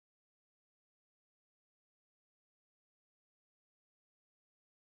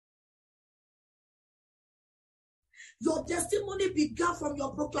Your testimony began from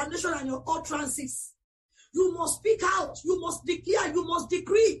your proclamation and your utterances. You must speak out. You must declare. You must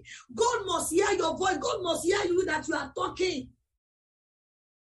decree. God must hear your voice. God must hear you that you are talking.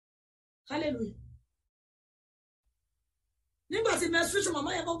 Hallelujah. Nígbà tí menstruation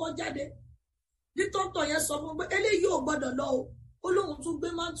mama yẹn kọ́kọ́ jáde, ní tọ́tọ̀ yẹn sọ fún pé eléyìí ò gbọ́dọ̀ lọ o. Ó lóun tún gbé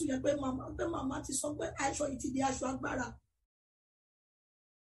mantu yẹn pé mama ti sọ pé aṣọ yìí ti di aṣọ agbára.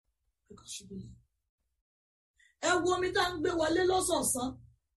 Ẹ wo omi tá ń gbé wọlé lọ́sọ̀ọ̀sán.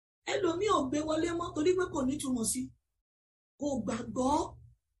 Ẹlòmíì ò gbé wọlé mọ́ torí pé kò ní túmọ̀ sí. Kò gbàgbọ́.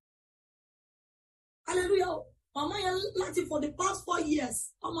 Hallelujah. Mama yẹn láti for the past 4 years,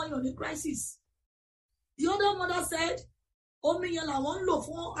 ọmọ yẹn ò ní crisis. The other mother said, omi yẹn làwọn ń lò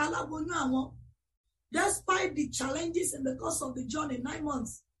fún aláboyún àwọn. Despite the challenges in the course of the journey, 9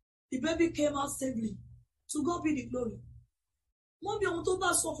 months, the baby came out safely. To God be the glory. Wọ́n bí ohun tó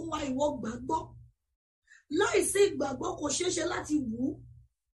bá sọ fún wa ìwọ gbàgbọ́. Láìsí ìgbàgbọ́ kò ṣeéṣe láti wù ú.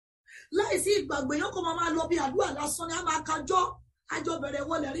 Láìsí ìgbàgbọ́ èèyàn kò máa lọ bí àdúrà lásán ni a máa kájọ́. Àjọ bẹ̀rẹ̀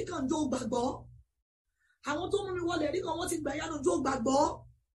wọlé rí kan jó gbàgbọ́. Àwọn tó mú mi wọlé rí kan wọ́n ti gbà yánu jó gbàgbọ́.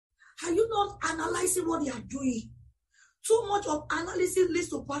 Are you not analyzing what you are doing? Too much of analysis leads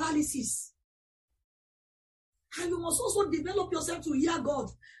to paralysis. And you must also develop yourself to hear God.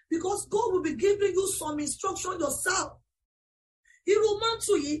 Because God will be giving you some instruction yourself. Irú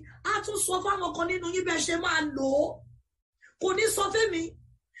mantu yìí, a tún sọ fáwọn kan nínú yín bẹ́ẹ̀ ṣe máa lò ó. Kò ní sọ fẹ́mi.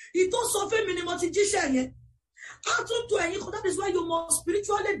 Ìtò sọ fẹ́mi ni mo ti jíṣẹ́ yẹn. A tún tó ẹ̀yin kan. That is why you must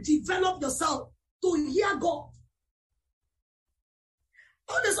spiritually develop yourself to hear God.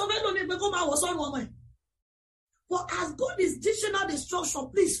 All the sọfẹ́ lómi pé kó máa wọ̀ sọ́run ọmọ ẹ̀. But as God is dishing out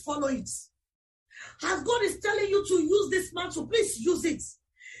instruction, please follow it. As God is telling you to use this mantle, please use it.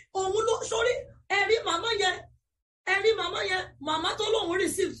 Sorry, every mama yẹn, mama tó lóun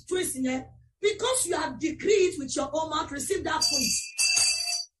receive twins yẹn. Because you have decreed with your own mouth, receive that twins.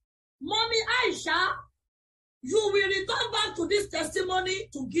 Mommy Aisha, you will return back to this testimony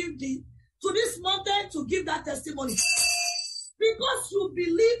to this mountain to give that testimony. Because you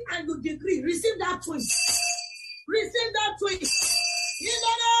believe and you decree, receive that twins. Receive that twin. In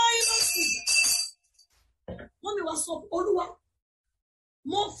the name of Jesus. Mommy was so Olúwa.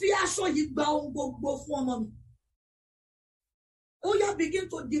 Mo fi aṣọ yìí gba ohun gbogbo fún ọmọ mi. Ó yá begin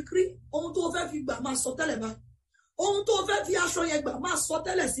to decree ohun tó fẹ́ fi gbà máa sọ tẹ́lẹ̀ bá. Ohun tó fẹ́ fi aṣọ yẹn gbà máa sọ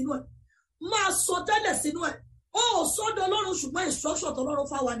tẹ́lẹ̀ sínú ẹ̀. Máa sọ tẹ́lẹ̀ sínú ẹ̀. Ó sọ́dọ̀ Ọlọ́run ṣùgbọ́n instruction t'Ọlọ́run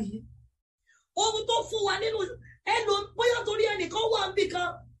fà wá nìyí. Ohun tó fún wa nínú ẹnu bóyá torí ẹnìkan wà níbì kan.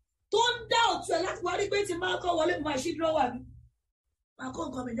 Don't doubt you láti wá rí pé tí máa kọ́ wọlé máa ṣí drawer mi. Máa kọ́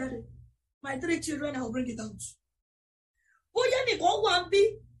nǹkan mi jáde. My 3 children, I will bring it out. Bóyá nìkan wà ń bí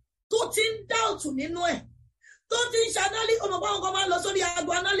tó ti ń doubt nínú ẹ̀. Tó ti ń ṣe analysis, ọmọ báwọn kan máa ń lọ sórí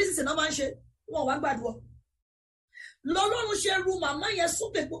aago analysis náà máa ń ṣe. Wọ́n wá gbàdúrà. Lọ́lọ́run ṣe ru màmá yẹn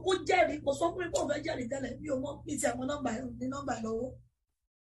sókè pé kó jẹ́rìí. Kò sọ fún mi pé òun fẹ́ jẹ́rìí tẹ́lẹ̀. Mi ò mọ̀ ní ti àwọn nọ́mbà lọ́wọ́.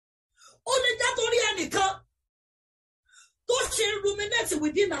 Ó ní já torí ẹnìkan. Tó ṣe ruminate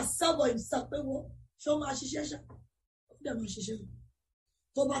within herself or himself pé wọ́n ṣé ó máa ṣiṣẹ́ ṣá ó dẹ̀ máa ṣiṣẹ́ rẹ̀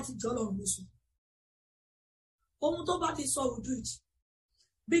tó bá ti jọ lọ́rùn ló sọ ohun tó bá ti sọ ojú ìjì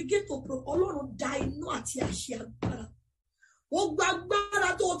begin to pro Ọlọ́run da inú àti àṣẹ agbára gbogbo agbára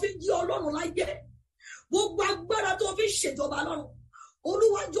tó fi jí Ọlọ́run láyé gbogbo agbára tó fi ṣèjọba lọ́run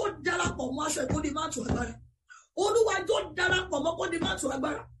Olúwa jọ̀ọ́ darapọ̀ mọ́ aṣọ ìkóni má tù agbára Olúwa jọ̀ọ́ darapọ̀ mọ́ kóni má tù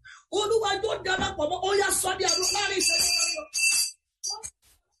agbára Olúwa jọ̀ọ́ darapọ̀ mọ́ ó yá sọ ní àdúrà láàrin ìṣẹ́jú.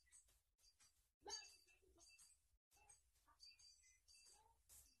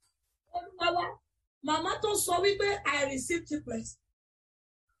 Mama tó sọ wípé I received triplets.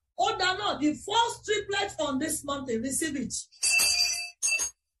 Ó dáná the first triplet on this mountain receive it.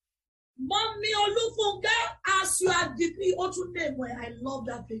 Mommy Olúfúnkẹ́ as you are decree ó tún name where I love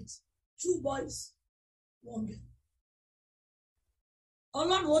that faith. 2 boys, 1 girl.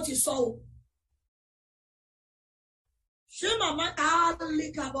 Ọlọ́run ó ti sọ o. Ṣé màmá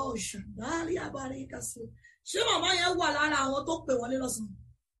àlìkàbọ̀ ọ̀ṣun láàrin àbárí ìkàsí? Ṣé màmá yẹn wà lára àwọn tó pè wọlé lọ́sàn-án?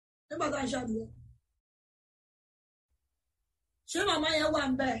 Nígbà tá à ń ṣàdúrà. Ṣé màmá yẹn wà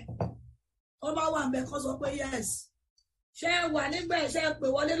ń bẹ̀? Ó bá wà ń bẹ̀ kó sọ pé yes. Ṣé ẹ wà nígbà ṣé ẹ pè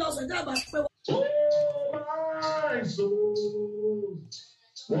wọlé lọ́sàn-án tí àbá pè wọlé? Oh my soul,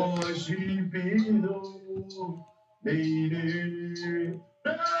 worship you, bless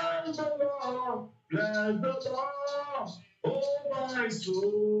the Lord, bless the Lord, oh my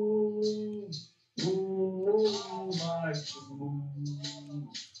soul, oh my soul,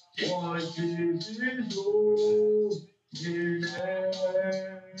 worship His holy name.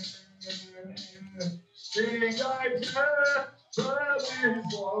 Sing like that, praise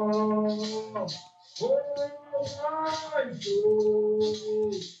God, oh my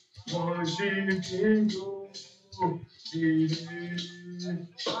soul, worshiping you.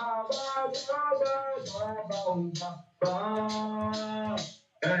 Baba, Baba, Baba, Baba,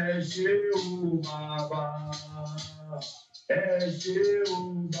 ẹ ṣé o Baba, ẹ ṣé o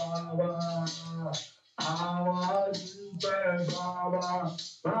Baba, àwa dúpẹ́ Baba,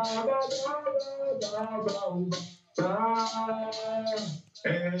 Baba, Baba, Baba, Baba.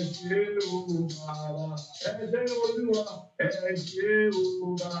 Ẹ ṣé o Baba, ẹ ṣé Olúwa, ẹ ṣé o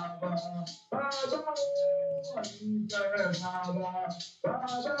Baba, Baba o, àdúpẹ́ Baba,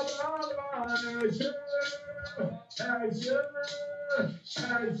 Baba, Baba, ẹ ṣé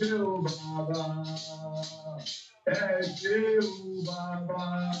o Baba, ẹ ṣé o Baba,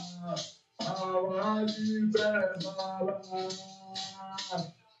 àwa dúpẹ́ Baba,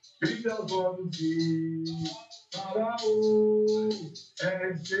 bí ọgbọ́n ti. Baba o, ẹ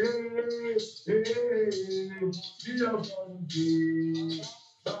ṣé, bí ọkàn dé.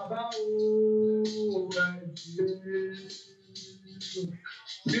 Baba o, ẹ ṣé,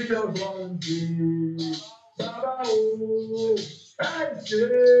 bí ọkàn dé. Baba o, ẹ ṣé,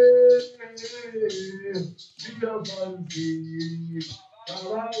 bí ọkàn dé.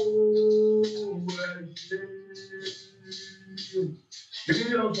 Baba o, ẹ ṣé, bí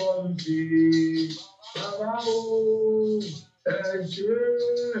ọkàn dé. Baba o, ẹ ṣé,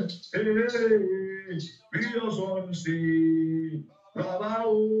 bí ọ̀sán ṣe. Baba o,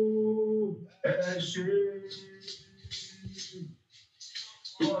 ẹ ṣé,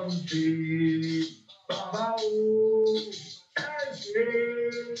 ọ̀sán ṣe. Baba o, ẹ ṣé,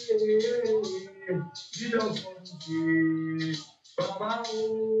 bí ọ̀sán ṣe. Baba o,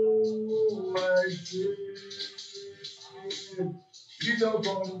 ẹ ṣé, bí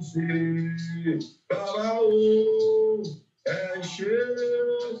ọ̀sán ṣe. Baba o, ẹ ṣé,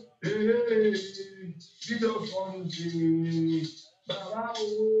 bí ọ̀sán ṣe. Baba o,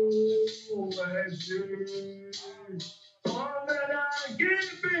 ẹ ṣé. All that I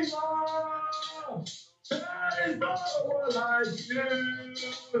give me all, there is no one like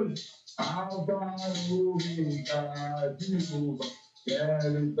you. Alpha and Omega, Jehovah, there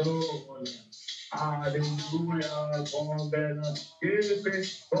is no one like you. Hallelujah, covenant keeping,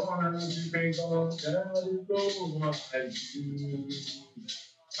 covenant keeping God, there is no one like you.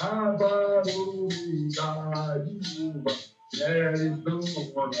 Alpha and Omega, Jehovah, there is no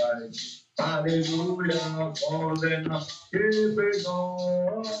one like you. Hallelujah, covenant keeping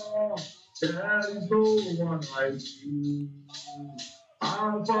God, there is no one like you.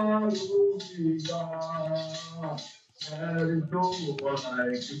 Alpha and Omega, there is no one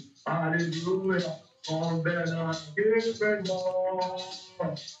like you. Hallelujah, covenant keeping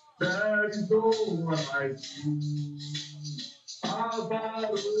God, there is no one like you. Alpha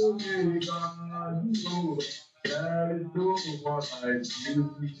and Omega, there is no one like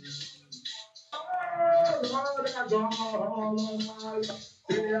you. Oh, Lord, I God,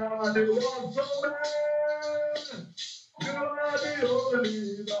 they are the ones of man. You are the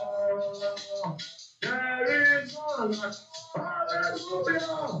only Lord. There is none like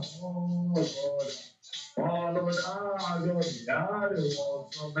Hallelujah. Oh, Lord. Oh, Lord, our God, they are the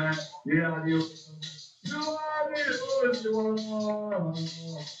ones of man. They are the You are the only one.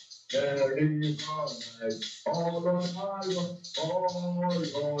 There is none like Oh, Lord, our God. Oh,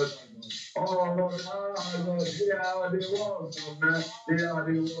 Lord, Oh, Lord, our God, they are the ones of man. They are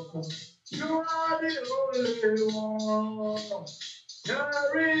the ones of man. You are the only one.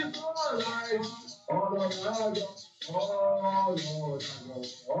 There is no life. Oh Lord, our God. Oh Lord, our God.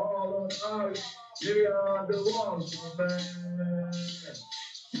 Oh Lord, our God. You are the ones of man.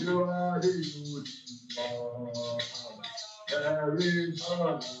 You are the only one. There is no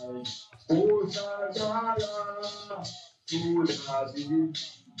life. Oh, Sagara. Oh, David.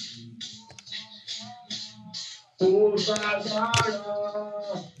 Oh,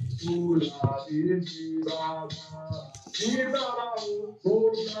 Sagara. Ula isi baba, ibaba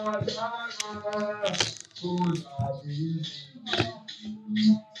ula jana, ula isi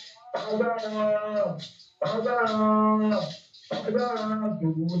agara, agara, agara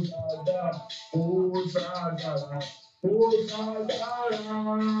ula ula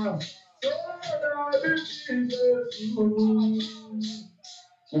ula soda isi Jesu,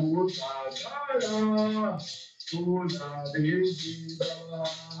 ula Ola desi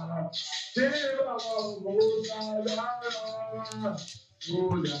baba, deba ola dara,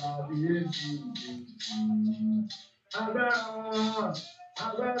 ola desi. Abara,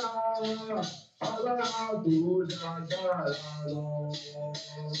 abara, abara, ola dara lo.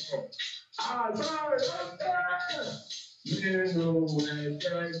 Abara, nínú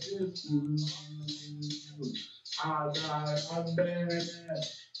ẹ̀jẹ̀ Jésù.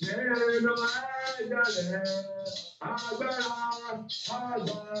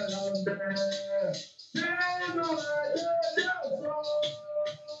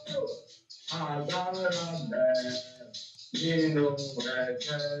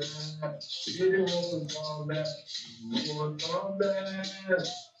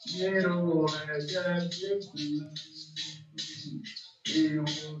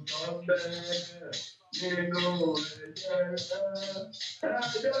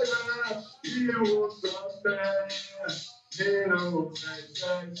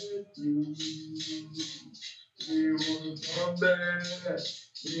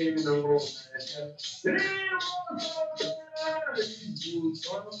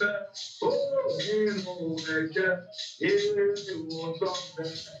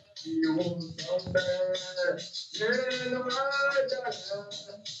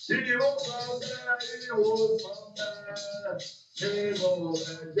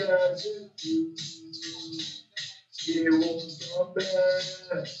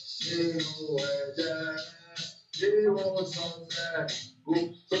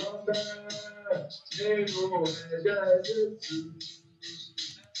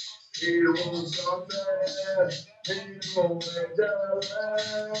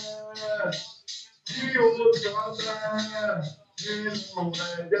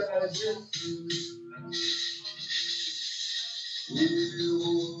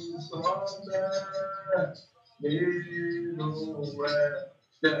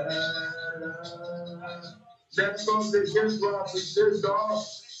 Let us begin to appreciate God.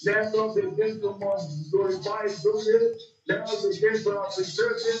 Let us begin to glorify His glory. Let us begin to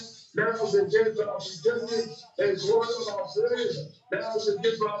appreciate Him. Let us begin to appreciate Him. His word of our praise. Let us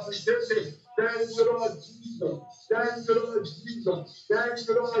begin to appreciate Him. Thank you, Lord Jesus. Thank you, Lord Jesus. Thank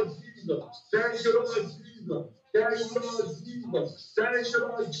you, Lord Jesus. Thank you, Lord Jesus. Thank you, Lord Jesus. Thank you,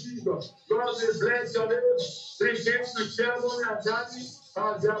 Lord Jesus. Lord, we bless your name. Begin to share money and daddy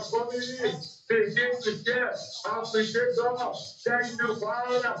as their family. Begin to share. Appreciate God. Thank you,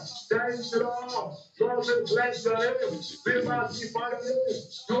 Father. Thank you, Lord. Lord, we bless your name. We magnify your name.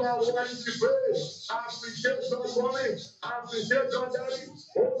 You are worthy to praise. Appreciate your money. Appreciate your daddy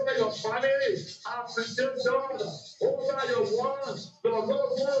over your family. Appreciate God over your ones, your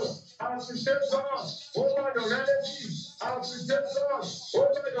loved ones. Appreciate God over your relatives. Appreciate God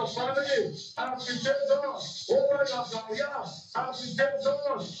over your family. Appreciate God over your career. Appreciate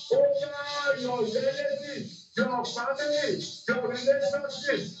God over your relatives, your family, your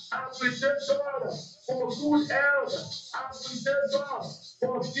relationship. Appreciate God for good health. Appreciate God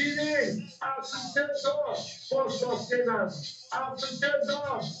for healing. Appreciate God for sustenance. Appreciate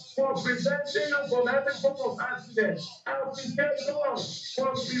God for preventing you from every form of accident. Appreciate God for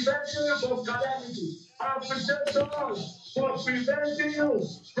preventing you from calamity. Appreciate God for preventing you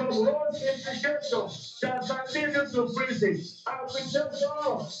from wrong implications that can lead you to prison. Appreciate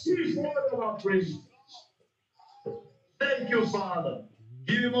God. He's more than our praise. Thank you, Father.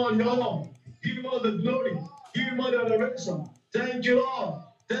 Give him all the honor. Give him all the glory. Give him all the adoration. Thank you, Lord.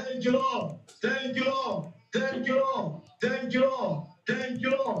 Thank you, Lord. Thank you, Lord. Thank you, Lord. Thank you, Lord. Thank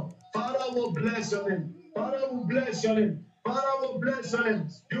you, Lord. Father will bless your name. Father will bless your name. Father will bless your name.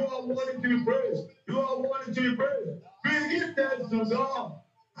 You are worthy to be praised. You are worthy to be praised. We give thanks to God.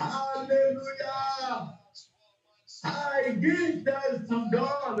 Hallelujah. I give thanks to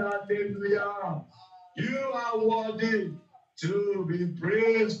God. Hallelujah. You are worthy to be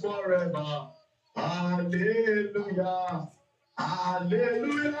praised forever. Hallelujah.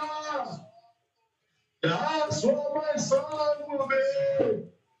 Hallelujah. That's what my song will be.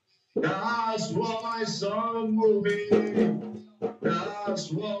 That's what my song will be. That's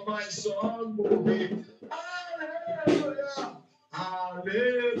what my song will be. Hallelujah.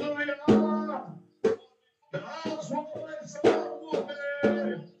 Hallelujah. That's what my song will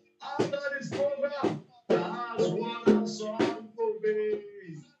be. After this program, that's what our song will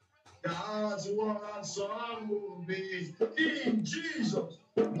be. That's what our song will be. In Jesus'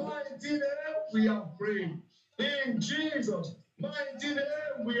 mighty name, we are praying. In Jesus' mighty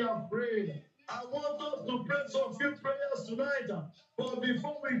name, we are praying. I want us to pray some few prayers tonight. But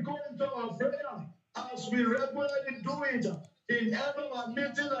before we go into our prayer, as we regularly do it, in every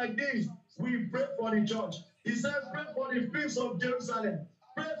meeting like this, we pray for the church. He said, pray for the peace of Jerusalem.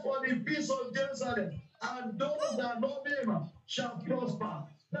 Pray for the peace of Jerusalem. And those that love him shall prosper.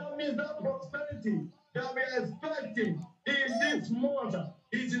 That means that prosperity that we are expecting in this month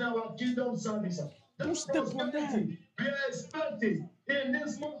is in our kingdom service. That prosperity we are expecting in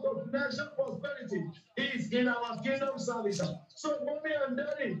this month of national prosperity is in our kingdom service. So, mommy and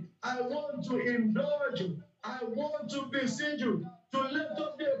daddy, I want to indulge you I want to beseech you to let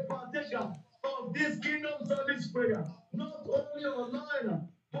us be a partaker of this kingdom service prayer, not only online,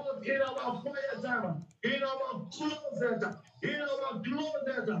 but in our quiet time, in our closet,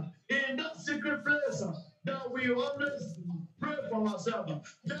 in that secret place that we always pray for ourselves.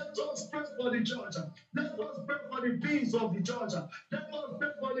 Let us pray for the church. Let us pray for the peace of the church. Let us pray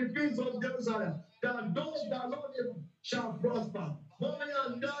for the peace of Jerusalem. That those that love him shall prosper. Mommy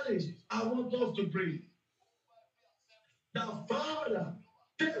and daddy, I want us to pray. The Father,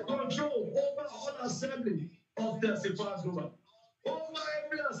 take control over all assembly of Testify Global. Over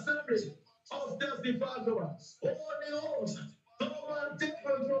every assembly of Testify Global. Holy Ghost, come and take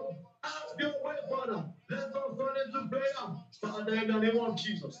control. Have your way, Father. Let us turn into prayer. Father, in the name of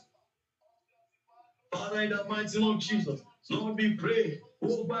Jesus. Father, in the mighty name of Jesus. Lord, we pray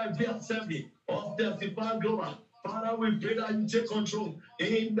over every assembly of Testify Global. Father, we pray that you take control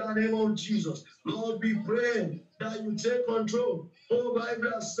in the name of Jesus. Lord, we pray that you take control over every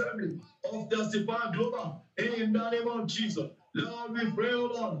assembly of Testify Global in the name of Jesus. Lord, we pray, oh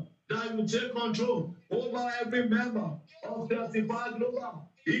Lord, that you take control over every member of Testify Global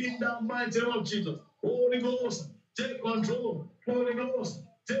in the mighty name of Jesus. Holy Ghost, take control. Holy Ghost,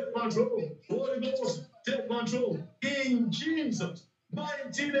 take control. Holy Ghost, take control. In Jesus'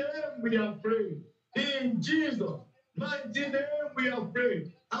 mighty name we are praying. In Jesus' mighty name we are praying.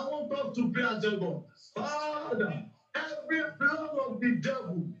 I want us to pray and tell God, Father, every plan of the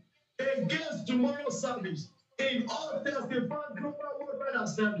devil against tomorrow's service in all Testify Global Worldwide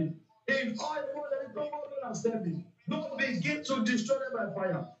Assembly, in all Worldwide Assembly, Lord, begin to destroy them by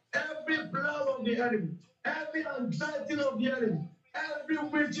fire. Every plan of the enemy, every anxiety of the enemy, every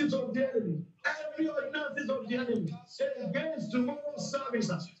witches of the enemy, every ordinances of the enemy against tomorrow's service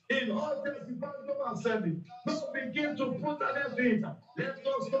in all Testify Global Assembly, Lord, begin to put an end to it. Let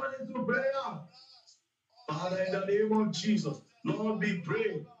us turn into prayer. Father, in the name of Jesus, Lord, we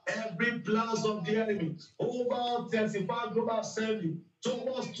pray every plans of the enemy over Testify Global Assembly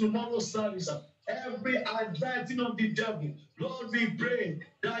towards tomorrow's service, every anxiety of the devil, Lord, we pray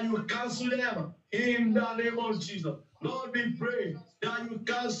that you cancel them in the name of Jesus. Lord, we pray that you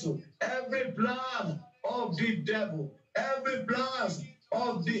cancel every plan of the devil, every plan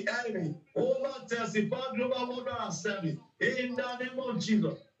of the enemy over Testify Global Worldwide Assembly in the name of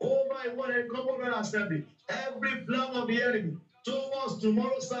Jesus. Over a common assembly, every plan of the enemy towards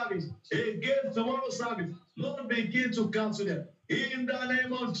tomorrow's service, against tomorrow's service, Lord, begin to cancel them in the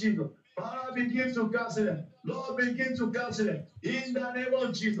name of Jesus. Father, begin to cancel them. Lord, begin to cancel them in the name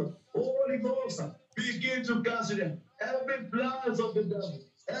of Jesus. Holy Ghost, begin to cancel them. Every plans of the devil,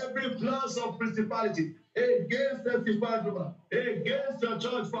 every plans of principality against Testify Global, against the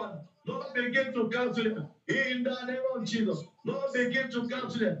church, Father, Lord, begin to cancel them in the name of Jesus. Lord, begin to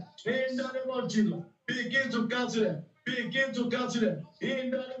cancel them in the name of Jesus. Begin to cancel them. Begin to cancel them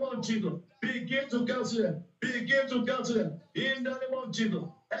in the name of Jesus. Begin to cancel them. Begin to cancel them in the name of Jesus.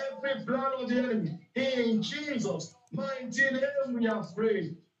 Every plan of the enemy in Jesus' mighty name we are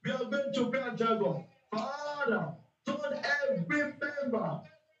praying. We are going to pray and tell God, Father, turn every member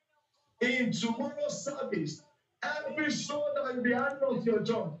in tomorrow's service, every soul that will be handed of your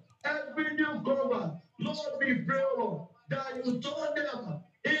church, every new cover, Lord, we pray, Lord, that you turn them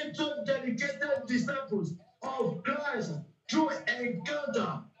into dedicated disciples of Christ through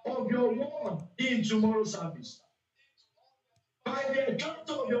encounter of your word in tomorrow's service. By the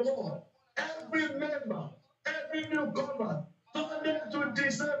encounter of your word, every member, every new cover, turn them to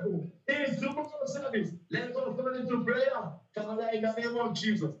disciple in tomorrow's service. Let us turn into prayer. Father, in the name of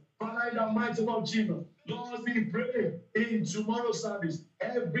Jesus. Father, in the mighty name of Jesus, Lord, we pray in tomorrow's service,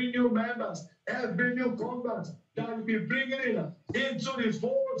 every new members, every new convert that will be bringing in into the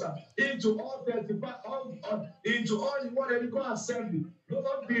fold, into all into all the one assembly.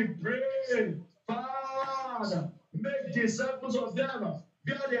 Lord, we pray, Father, make disciples of them,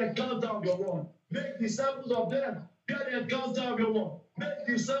 bear the encounter of your word. Make disciples of them, bear the encounter of your word. Make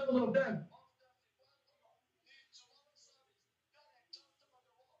disciples of them.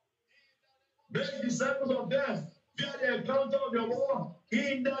 Make disciples of them, bear the encounter of your word.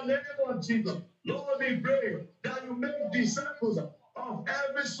 In the name of Jesus, Lord, we pray that you make disciples of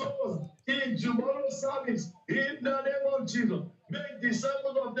every soul in tomorrow's service. In the name of Jesus, make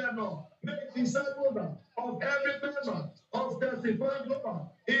disciples of them, Lord. Make disciples of every member of Testify Global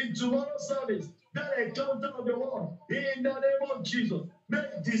in tomorrow's service. That encounter of the world in the name of Jesus.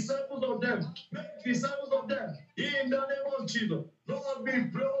 Make disciples of them. Make disciples of them in the name of Jesus. Lord, we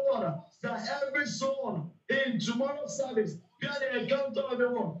pray, Lord, that every soul in tomorrow's service get the encounter of the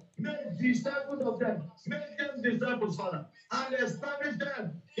world. Make disciples of them. Make them disciples, Father, and establish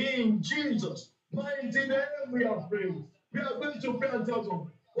them in Jesus' Mighty name we are praying. We are going to pray and tell them,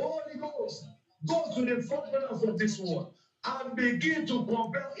 Holy Ghost, go to the four corners of this world and begin to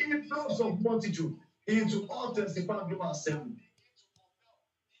compel influx of multitude into all testifying global assembly.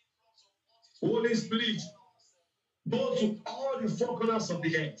 Holy Spirit, go to all the four corners of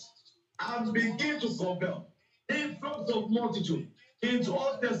the earth and begin to compel influx of multitude into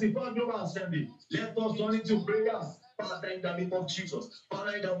all testifying global assembly. Let us turn into prayer. Father, in the name of Jesus.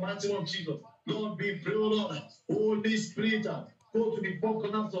 Father, in the mighty name of Jesus. Lord, we pray, Lord. Holy Spirit, go to the four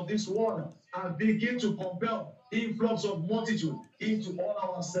corners of this world and begin to compel influx of multitude into all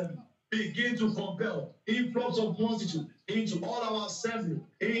our assembly. Begin to compel influx of multitude into all our assembly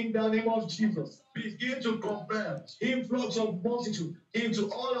in the name of Jesus. Begin to compel influx of multitude into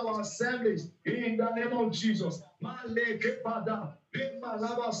all our assemblies in the name of Jesus.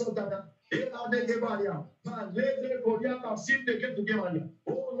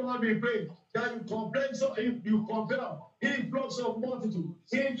 Oh Lord, we pray that you compel influx of multitude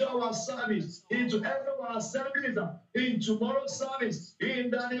into our service, into every of our assemblies, in tomorrow's service, in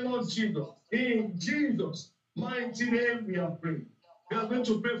the name of Jesus. In Jesus' mighty name we are praying. We are going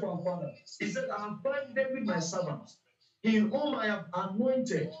to pray for our Father. He said, I have found David my servant, in whom I have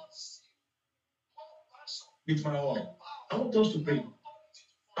anointed with my word. I want us to pray.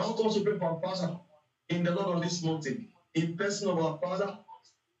 I want us to pray for our Father in the Lord of this mountain, in person of our Father,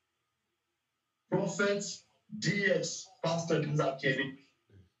 Prophet DS, Pastor Kenny.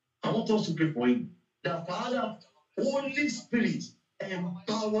 I want us to pray for him. The Father, Holy Spirit,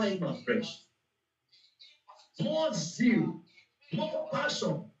 empower him afresh. More zeal, more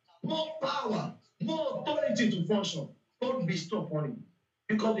passion, more power, more authority to function. God bestow upon him.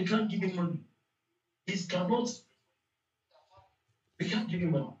 Because we can't give him money. We can't give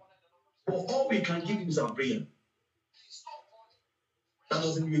him money. But all we can give him is our prayer. That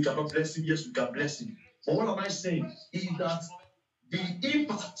doesn't mean we cannot bless him. Yes, we can bless him. But what am I saying is that the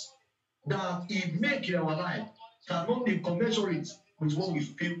impact that he makes in our life cannot be commensurate with what we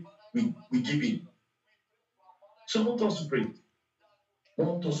feel we give him. So I want us to pray. I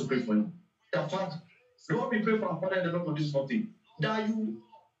want us to pray for him. That Father, Lord, we pray for our Father in the Lord of this morning, that you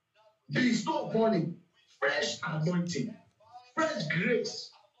bestow upon him fresh anointing, fresh grace,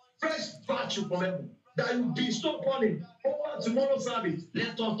 fresh virtue from heaven, that you bestow upon him over tomorrow's service.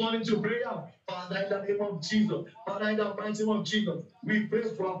 Let us turn into prayer. Father, in the name of Jesus, Father, in the mighty name of Jesus, we pray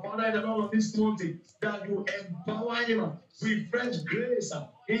for our Father in the Lord of this morning, that you empower him with fresh grace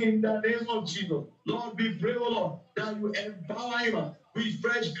in the name of Jesus. Lord, we pray, oh Lord, that you empower him with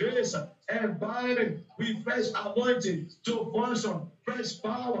fresh grace, empower him with fresh anointing to function, fresh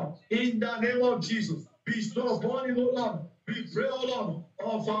power in the name of Jesus. Bestow upon him, oh Lord. We pray, oh Lord,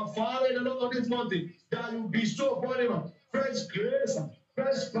 of our Father in the Lord of this mountain, that you bestow upon him fresh grace,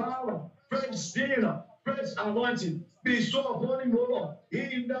 fresh power, fresh zeal, fresh anointing. Bestow upon him, oh Lord,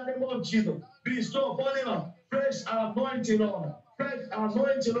 in the name of Jesus. Bestow upon him fresh anointing, Lord. Fresh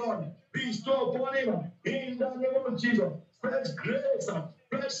anointing, Lord. Bestow upon him in the name of Jesus. Fresh grace,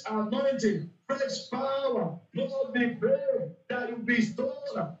 fresh anointing, fresh power. Lord, we pray that you bestow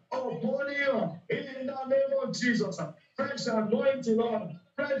upon him in the name of Jesus. Fresh anointing, Lord.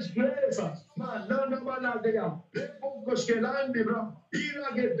 Fresh grace. Manana manadea. Lepokoshkelandi bra.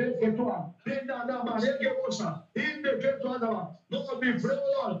 Ira gede ketwa. Nena na marege osha. Inde ketwa na. Lord, we pray,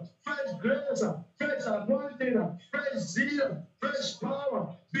 Lord. Fresh grace, fresh anointing, fresh zeal, fresh power.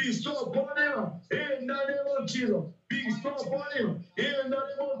 Bestow upon him in the name of Jesus. Bestow upon him in the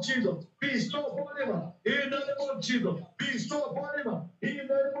name of Jesus. Bestow upon him in the name of Jesus. Bestow upon him in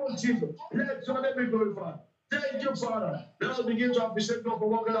the name of Jesus. Let your name be glorified. Thank you, Father. Let us begin to appreciate God for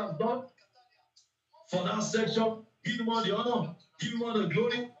what God has done. For that section, give him all the honor, give him all the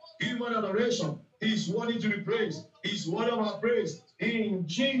glory, give him all the adoration. He's worthy to be praised. He's worthy of our praise. In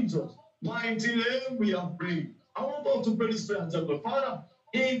Jesus' mighty name, we are praying. I want us to pray this prayer and tell God, Father,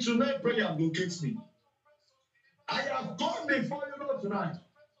 in tonight prayer locates me. I have gone before you, Lord, tonight.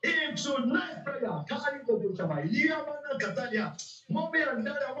 In tonight prayer, Mommy and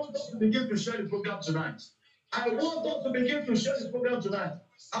Daddy, I want us to begin to share the program tonight. I want us to begin to share the program tonight.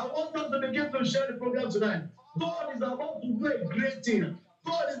 I want us to begin to share the program tonight. God is about to do a great thing.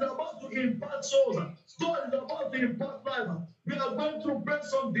 God is about to impart souls. God is about to impart life. We are going to pray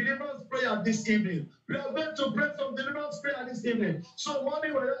some deliverance prayer this evening. We are going to pray some deliverance prayer this evening. So,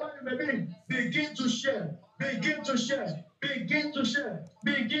 mommy, wherever you may be, begin to share. Begin to share. Begin to share.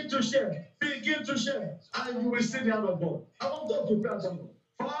 Begin to share. Begin to share. And you will see the hand of God. I want us to pray as well.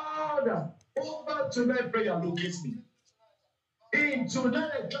 Father, over tonight prayer locates me. In tonight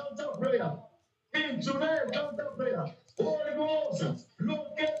encounter prayer. In tonight encounter prayer. Holy Ghost,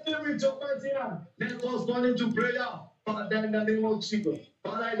 locate me with your mighty hand. Let us turn into prayer. Father, in the name of Jesus.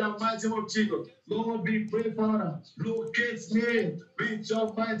 Father, in the mighty name of Jesus. Lord, we pray, Father, locate me with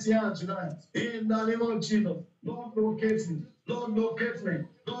your mighty hand tonight. In the name of Jesus. Lord, locate me. Lord, locate me.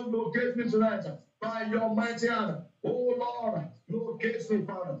 Lord, locate me tonight. By your mighty hand. Oh Lord, locate me,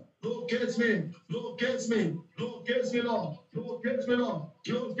 Father. Locate me. Locate me. Locate me, Lord. Locate me, Lord.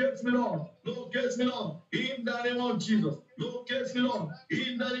 Locate me, Lord. Locate me, Lord. In the name of Jesus. Locate me, Lord.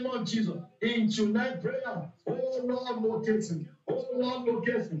 In the name of Jesus. In tonight prayer. Oh Lord, locate me. Oh Lord,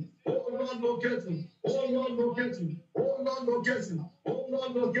 locate me. Oh Lord, locate me. Oh Lord, locate me. Oh Lord, locate me. Oh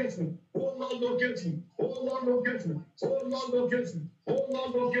Lord, locate me. Oh Lord, locate me. Oh Lord, locate me. Oh Lord, locate me. Oh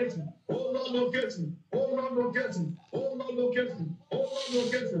Lord, locate me. Oh Lord, locate me. Oh Lord, locate me. Oh Lord, locate me. Oh Lord,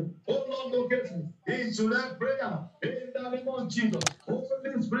 locate me. Oh Lord, locate me. In tonight prayer. In the name of Jesus.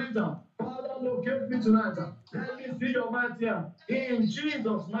 Holy Spirit, Father, locate me tonight. Let me see your mighty hand. In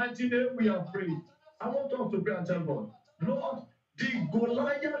Jesus' mighty name we are praying. I want us to pray and tell God, Lord, the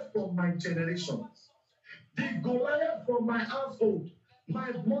Goliath from my generation, the Goliath from my household,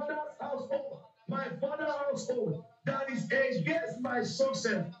 my mother's household, my father's household, that is against my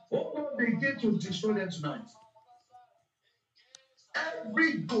success, oh Lord, begin to destroy them tonight.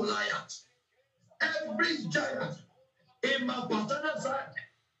 Every Goliath, every giant in my paternal side,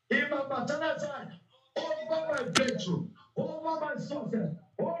 over my breakthrough, over my success,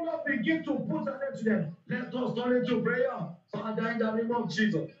 oh Lord, begin to put an end to them. Let us turn into prayer. Father, in the name of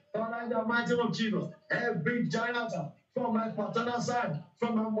Jesus, Father, in the mighty name of Jesus, every giant from my paternal side,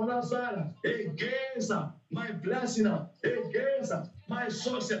 from my mother's side, against my blessing, against my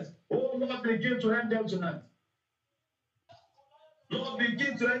success, oh Lord, begin to end them tonight. Lord,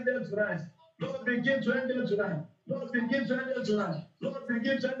 begin to end them tonight. Lord, begin to end them tonight. Lord, begin to end them tonight. Lord,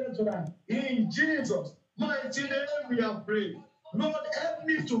 begin to end them tonight. In Jesus' mighty name we are praying. Lord, help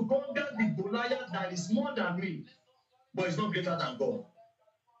me to conquer the Goliath that is more than me, but is not greater than God.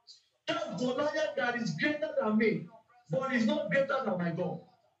 That Goliath that is greater than me, but is not greater than my God.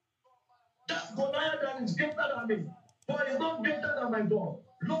 That Goliath that is greater than me, but is not greater than my God.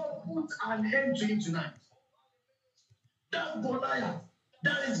 Lord, put an end to it tonight. That Goliath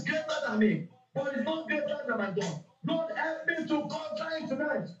that is greater than me, but is not greater than my God. Lord, help me to conquer it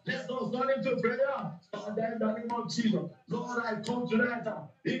tonight. Let us turn into prayer. Father, in the name of Jesus, Lord, I come tonight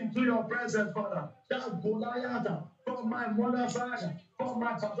into your presence, Father. That Goliath from my mother's side, from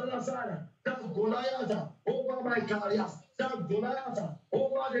my father's side, that Goliath over my career, that Goliath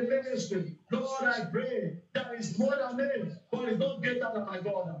over the ministry. Lord, I pray that is more than me, but it's not greater than my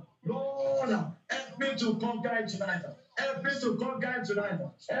God. Lord, help me to conquer it tonight. Help me to conquer it tonight.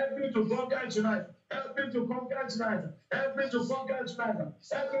 Help me to conquer it tonight. Help me to conquer it tonight. Help me to conquer it tonight.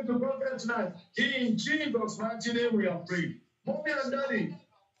 Help me to conquer it tonight. In Jesus' mighty name we are praying. Mommy and Daddy,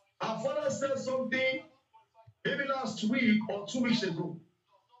 our father said something maybe last week or 2 weeks ago.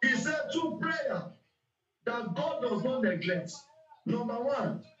 He said through prayer that God does not neglect. Number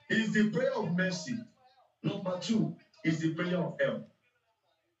one is the prayer of mercy. Number two is the prayer of help.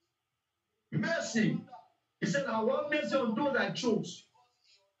 Mercy. He said, I want mercy on those I chose.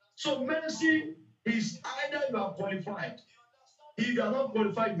 So mercy is either you are qualified. If you are not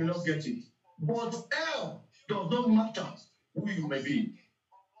qualified, you may not get it. But help does not matter who you may be.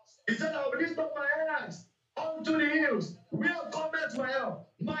 He said, I will lift up my eyes unto the hills. Where cometh my help?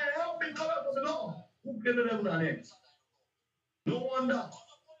 My help is coming from the Lord, who created heaven and earth. No wonder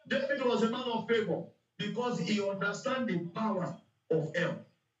David was a man of favor because he understands the power of help.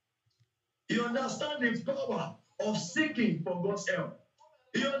 He understands the power of seeking for God's help.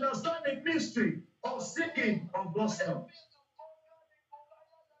 He understands the mystery of seeking of God's help.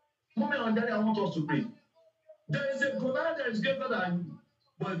 Mommy and Daddy, I want us to pray. There is a Goliath that is greater than you,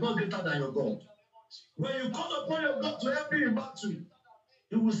 but it's not greater than your God. When you call upon your God to help you in battle,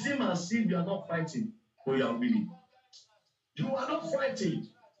 it will seem as if you are not fighting, but you are winning. You are not fighting.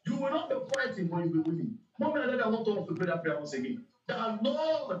 You will not be fighting, but you will be winning. Mommy and Daddy, I want us to pray that prayer once again. That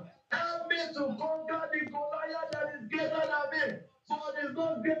Lord, help me to conquer the Goliath that is greater than me. God is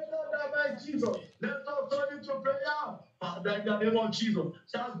not greater than my Jesus. Let us turn into prayer. Father, in the name of Jesus,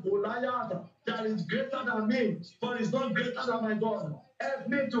 that Goliath that is greater than me, but is not greater than my God. Help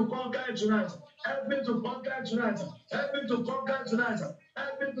me to conquer it tonight. Help me to conquer it tonight. Help me to conquer it tonight.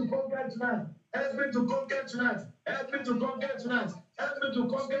 Help me to conquer it tonight. Help me to conquer it tonight. Help me to conquer it tonight. Help me to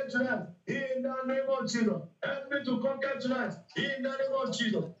conquer it tonight. In the name of Jesus. Help me to conquer it tonight. In the name of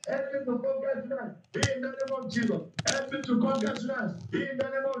Jesus. Help me to conquer it tonight. In the name of Jesus. Help me to conquer it tonight. In the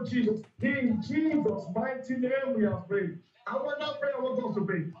name of Jesus. In Jesus' mighty name we are praying. I want to pray. I want us to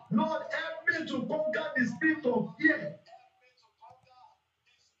pray. Lord, help me to conquer the spirit of fear.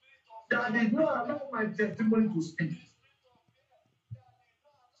 that did not allow my testimony to speak.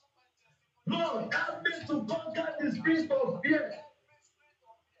 Lord, help me to conquer the spirit of fear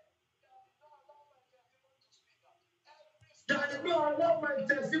that did not allow my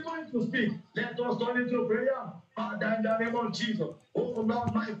testimony to speak. Let us turn into prayer. Father, in the name of Jesus. Oh Lord,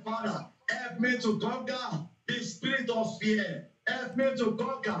 my Father, help me to conquer the spirit of fear. Help me to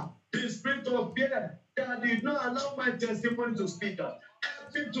conquer the spirit of fear that did not allow my testimony to speak.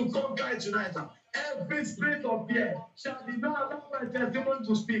 Help me to conquer it tonight. Every spirit of fear that did not allow my testimony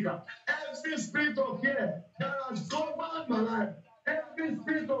to speak. Every spirit of fear that has governed my life. Every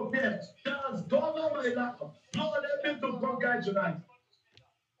spirit of fear that has governed my life. Lord, help me to conquer it tonight.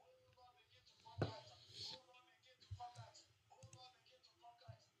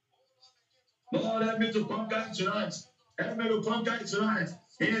 Lord, help me to conquer it tonight. Help me to conquer it tonight.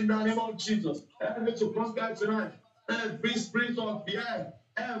 In the name of Jesus. Help me to conquer it tonight. Every spirit of fear.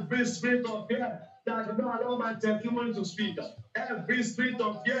 Every spirit of fear that did not allow my testimony to speak. Every spirit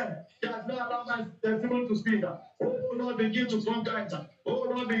of fear that did not allow my testimony to speak. Oh Lord, begin to conquer it. Oh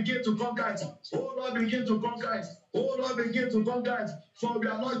Lord, begin to conquer it. Oh Lord, begin to conquer it. Oh Lord, begin to conquer it. For we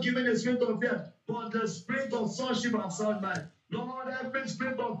are not given the spirit of fear, but the spirit of sonship and sound mind. Lord, every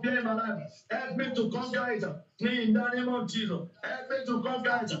spirit of fear in my life, help me to conquer it in the name of Jesus. Help me to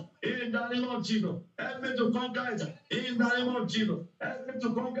conquer it in the name of Jesus. Help me to conquer it in the name of Jesus. Help me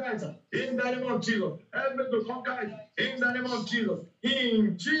to conquer it in the name of Jesus. Help me to conquer it in the name of Jesus.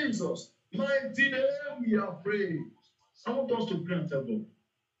 In Jesus' mighty name we are praying. I want us to pray and tell God,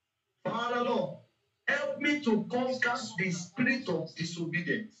 Father Lord, help me to conquer the spirit of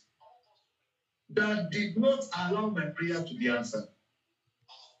disobedience that did not allow my prayer to be answered.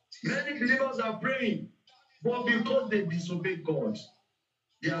 Many believers are praying, but because they disobey God,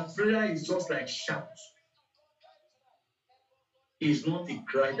 their prayer is just like shout. It's not a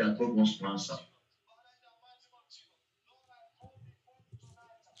cry that God wants to answer.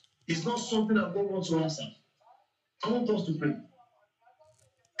 It's not something that God wants to answer. I want us to pray.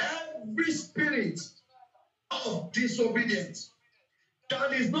 Every spirit of disobedience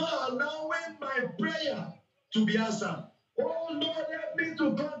that is not allowing my prayer to be answered. Oh Lord, help me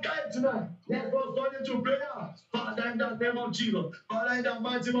to conquer it tonight. Let us turn into prayer. Father, in the name of Jesus. Father, in the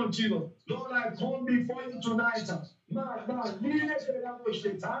mighty name of Jesus. Lord, I come before you tonight.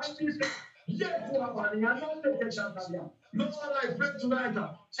 Lord, I pray tonight,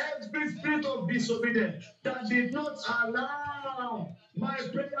 every spirit of disobedience that did not allow my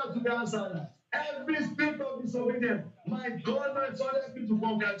prayer to be answered. Every spirit of disobedience, my God, my Father, help me to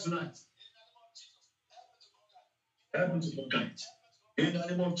conquer tonight. Help me to conquer it. In the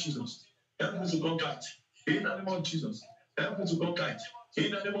name of Jesus. Help me to conquer it. In the name of Jesus. Help me to conquer it.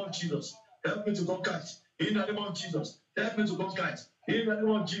 In the name of Jesus. Help me to conquer it. In the name of Jesus. Help me to conquer it. In the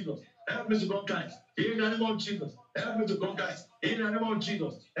name of Jesus. Help me to conquer it. In the name of Jesus. Help me to conquer it. In the name of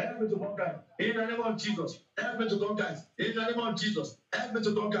Jesus. Help me to conquer it. In the name of Jesus. Help me to conquer it. In the name of Jesus. Help me to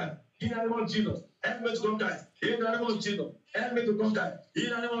conquer it. In the name of Jesus. Help me to conquer it. In the name of Jesus. Help me to conquer it. In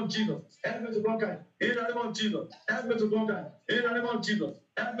the name of Jesus. Help me to conquer it. In the name of Jesus. Help me to conquer it. In the name of Jesus.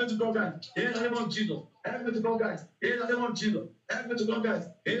 Help me to conquer it. In the name of Jesus. Help me to conquer it. In the name of Jesus. Help me to conquer it.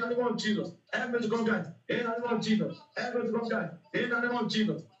 In the name of Jesus. Help me to conquer it. In the name of Jesus. Help me to conquer it. In the name of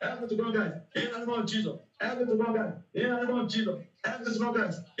Jesus. Help me to conquer it. In the name of Jesus. Help me to conquer it. In the name of Jesus. Help me to conquer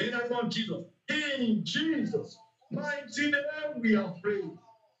it. In the name of Jesus. In Jesus' mighty name we are praying.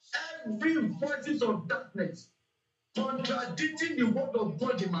 Every voices of darkness contradicting the word of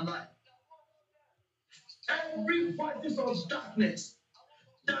God in my life. Every voices of darkness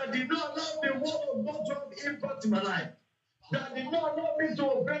that did not allow the word of God to have impact in my life. That did not allow me to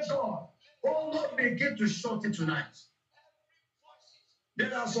obey God. Oh Lord, begin to shut it tonight.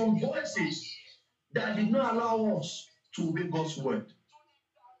 There are some voices that did not allow us to obey God's word.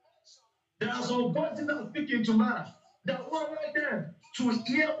 There are some voices that speak into man that were right there to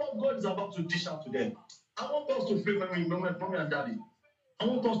hear what God is about to dish out to them. I want us to pray, mommy and daddy. I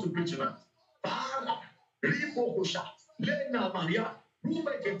want us to pray tonight. Father,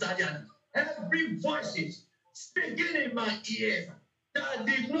 every voice speaking in my ears that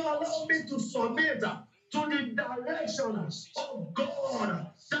did not allow me to submit to the direction of God,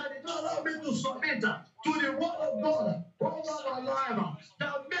 that did not allow me to submit to the word of God over my life,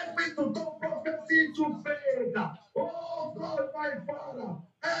 that made me to turn prophecy into faith. Oh God, my Father,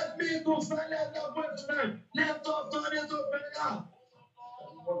 help me to silence that voice tonight. Let us turn into prayer.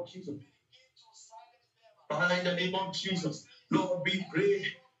 Lord Jesus. Father, in the name of Jesus, Lord, we pray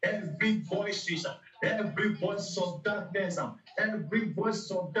every voice of darkness, every voice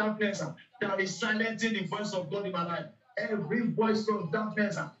of darkness that is silencing the voice of God in my life, every voice of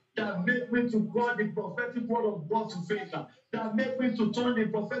darkness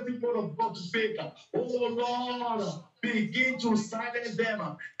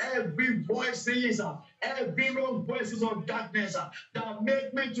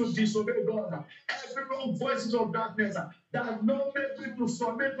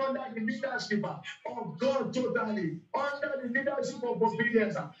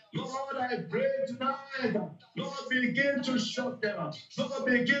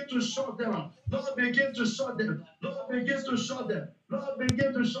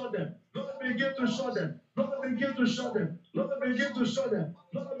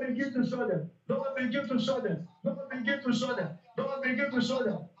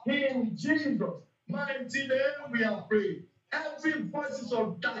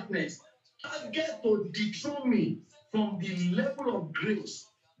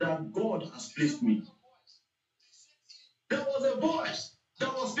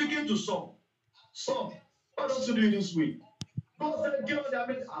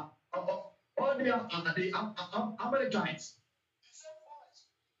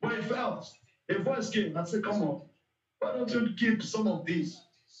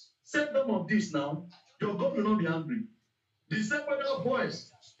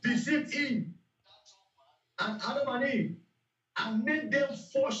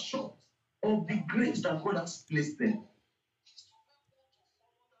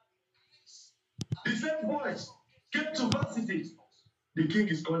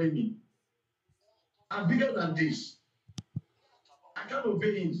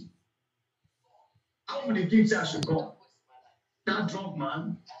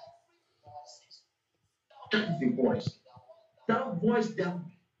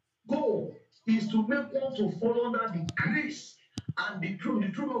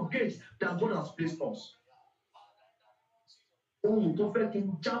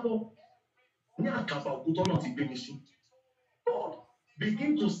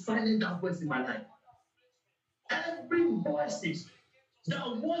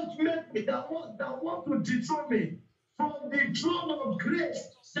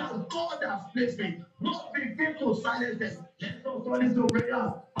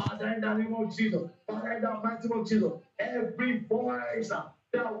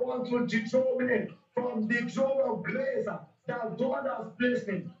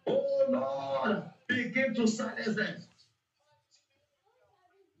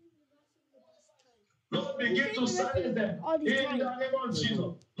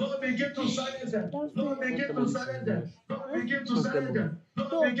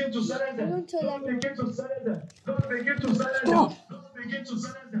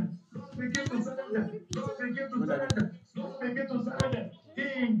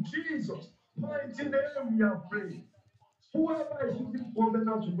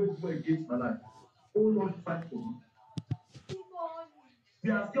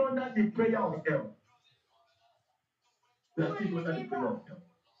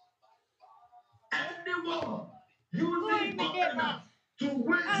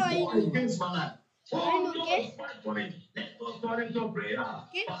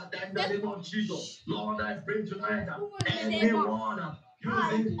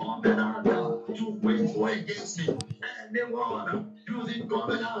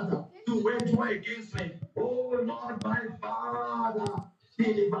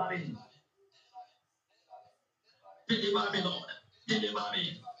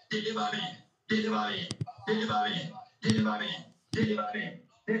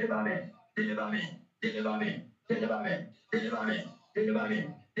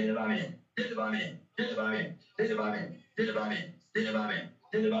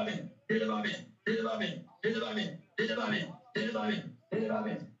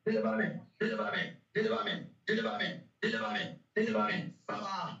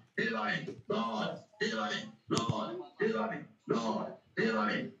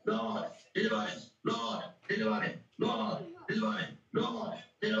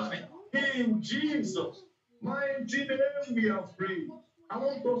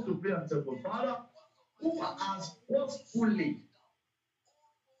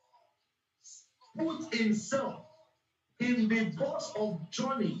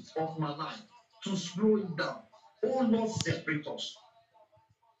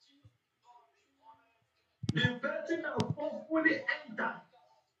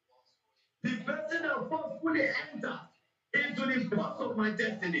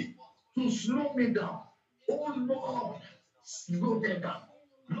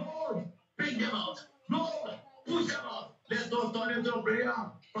Let us turn into prayer.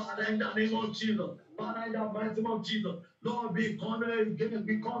 Father, in the name of Jesus. Father, in the mighty name of Jesus. Lord, we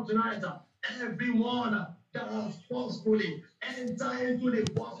come tonight. Everyone that has forcefully entered into the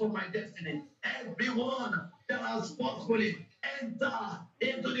box of my destiny. Everyone that has forcefully entered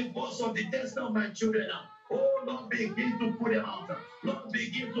into the box of the destiny of my children. Oh, Lord, begin to put them out. Lord,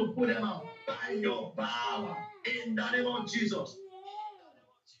 begin to put them out by your power in the name of Jesus.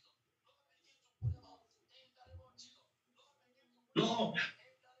 Lord,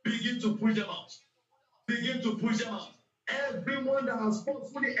 begin to push them out. Begin to push them out. Everyone that has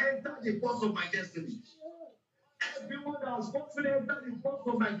forcefully entered the box of my destiny. Everyone that has forcefully entered the box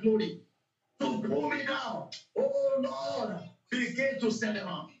of my glory. To pull me down. Oh, Lord, begin to send them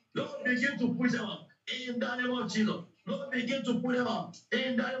out. Lord, begin to push them out. In the name of Jesus. Lord, begin to put them out.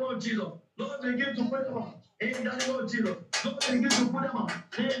 In the name of Jesus. Lord, begin to put them out. In the name of Jesus. Lord, begin to put them out.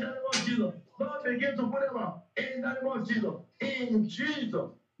 In the name of Jesus. Lord, begin to put them out. In the name of Jesus. In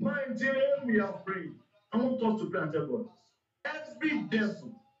Jesus' mighty name we are praying. I want us to pray and tell God. Every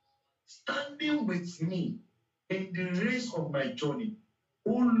devil standing with me in the race of my journey,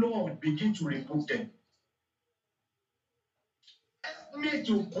 oh Lord, begin to remove them. Help me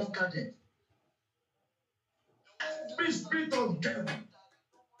to conquer them. Every spirit of devil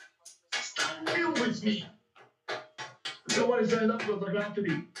standing with me. Somebody said that was the last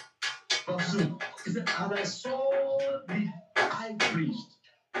today. Verse 2. He said, and I saw the high priest,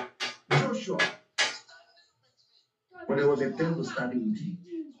 Joshua, but there was a devil standing with him.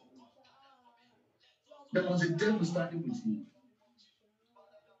 There was a devil standing with him.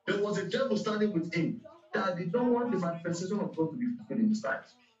 There was a devil standing with him that did not want the manifestation of God to be fulfilled in his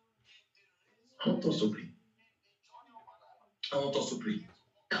life. I want us to pray. I want us to pray.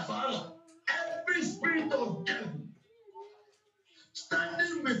 Now, Father, every spirit of devil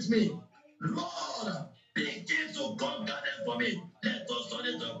standing with me, Lord, begin to conquer them for me. Let us turn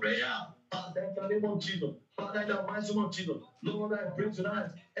into prayer. Father, in the name of Jesus. Father, in the mighty name of Jesus. Lord, I pray tonight,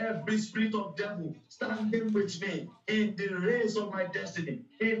 every spirit of devil standing with me in the race of my destiny,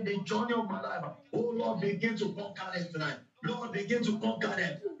 in the journey of my life. Oh, Lord, begin to conquer them tonight. Lord, begin to conquer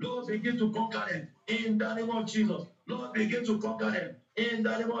them. Lord, begin to conquer them. In the name of Jesus. Lord, begin to conquer them. In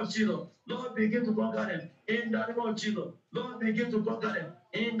the name of Jesus. Lord, begin to conquer them. In the name of Jesus. Lord, begin to conquer them.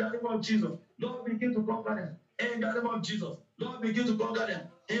 In the name of Jesus. Lord, begin to conquer them. In the name of Jesus. Lord, begin to conquer them.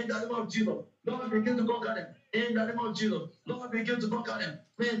 In the name of Jesus. Lord, begin to conquer them. In the name of Jesus. Lord, begin to conquer them.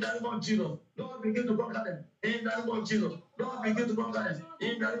 In the name of Jesus. Lord, begin to conquer them. In the name of Jesus. Lord, begin to conquer them.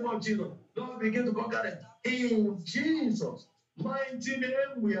 In the name of Jesus. Lord, begin to conquer them. In Jesus' mighty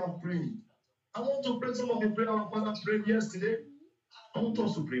name we are praying. I want to pray some of the prayer our Father prayed yesterday. I want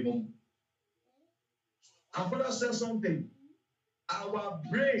us to pray more. Our Father said something. Our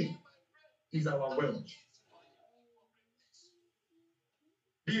brain is our wealth.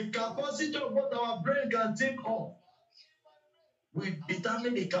 The capacity of what our brain can take off will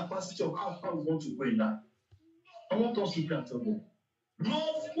determine the capacity of how far we want to go in life. I want us to pray and tell God,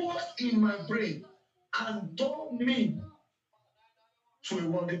 Lord, work in my brain and turn me to a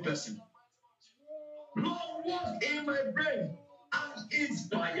worthy person. Lord, work in my brain and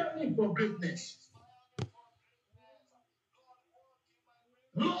inspire me for greatness.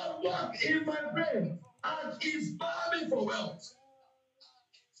 Lord, work in my brain and inspire me for wealth.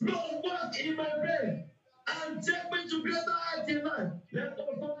 Lord, work in my brain and take me to greater heights in life. Let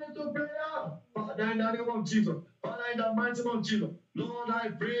us go into prayer. Father, in the name of Jesus. Father, in the mighty name of Jesus. Lord, I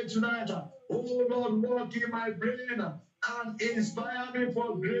pray tonight. Oh, Lord, work in my brain and inspire me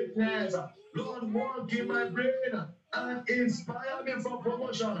for greatness. Lord, work in my brain and inspire me for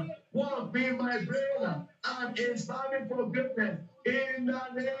promotion. Work in my brain and inspire me for greatness. In the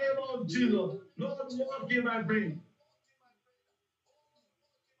name of Jesus. Lord, work in my brain.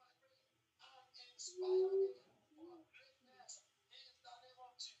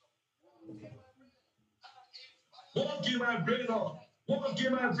 Walk in my brain, Lord. Walk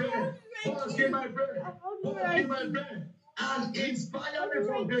in my brain. Walk in my brain. Walk in my brain. And inspire me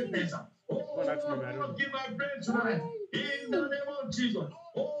for greatness. Oh, Lord, walk in my brain tonight. In the name of Jesus.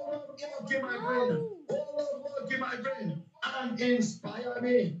 Oh, Lord, walk in my brain. Oh, Lord, walk in my brain. And inspire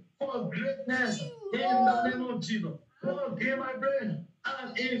me for greatness. In the name of Jesus. Walk in my brain.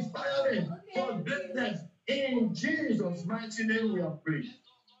 And inspire me for greatness. In Jesus' mighty name we are praying.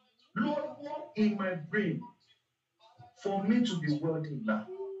 Lord, walk in my brain for me to be wealthy now.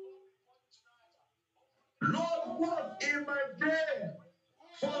 Lord, work in my brain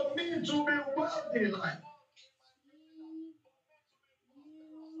for me to be wealthy in life.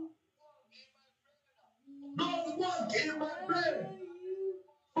 Lord, work in my brain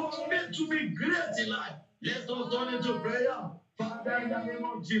for me to be great in life. Let us turn into prayer. Father, in the name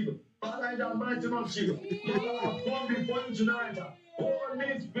of Jesus. Father, in the mighty name of Jesus. Lord, I have come before you tonight.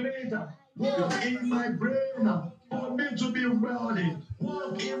 Holy Spirit, work in my brain for me to be wealthy.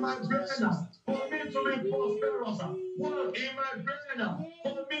 Work in my brain for me to be prosperous. Work in my brain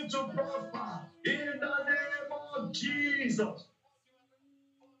for me to prosper. In the name of Jesus.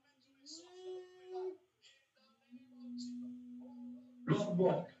 Lord,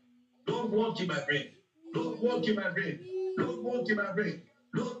 walk. Lord, walk in my brain. Lord, walk in my brain. Lord, walk in my brain.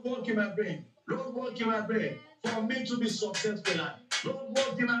 Lord, walk in my brain. Lord, walk in my brain. For me to be successful in life. Lord,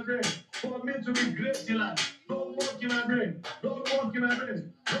 walk in my brain. For me to be great in life. Lord, walk in my brain. Lord, walk in my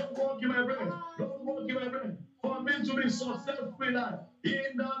brain. Lord, walk in my brain. Lord, walk in my brain. For me to be successful in life.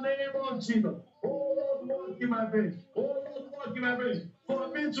 In the name of Jesus. Oh Lord, walk in my brain. Oh Lord, walk in my brain. For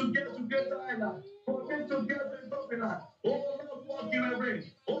me to get to greater island. For me to get to the top in life. Oh Lord, walk in my brain.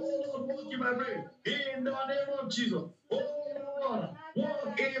 Oh Lord, walk in my brain. In the name of Jesus. Oh Lord,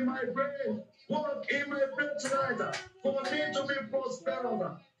 walk in my brain. Walk in my brain tonight. For me to be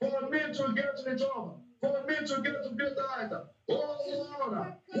prosperous. For me to get to the top. For me to get to greater height. Oh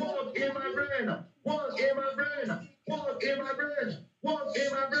Lord, walk in my brain. Walk in my brain. Walk in my brain. Walk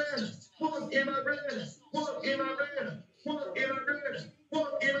in my brain. Walk in my brain. Walk in my brain. Walk in my brain.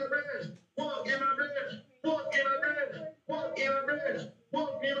 Walk in my brain. Walk in my brain. Walk in my brain. Walk in my brain.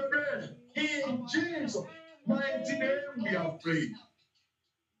 Walk in my brain. In Jesus' mighty name we are praying.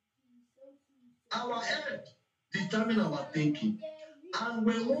 Our head determines our thinking. And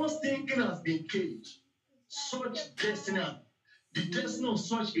when one's thinking has been caged, such destiny, the destiny of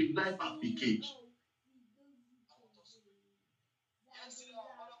such a life has been caged.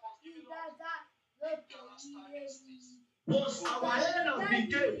 Once our head has been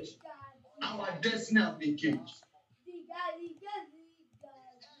caged, our destiny has been caged.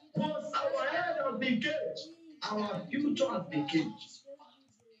 Once our head has been caged, our future has been caged.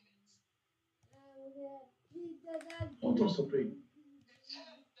 I want us to pray.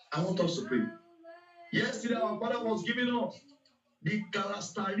 I want us to pray. Yesterday, our Father was giving us the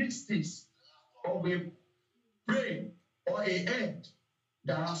characteristics of a brain or a head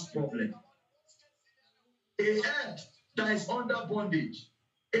that has problem. A head that is under bondage.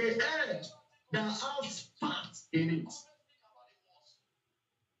 A head that has fat in it.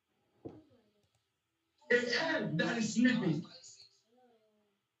 A head that is sleeping.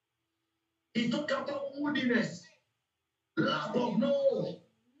 He talked about moodiness, lack of knowledge.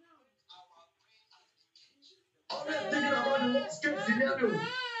 Always thinking about the worst case scenario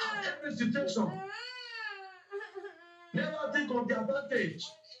at every situation. Never think of the advantage.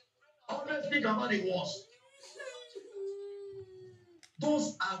 Always think about the worst.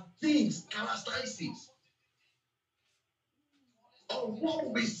 Those are things, characteristics of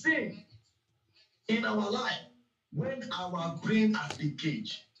what we see in our life when our brain has been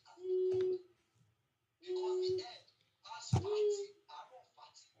caged.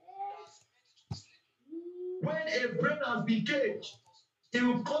 When a brain has been caged, it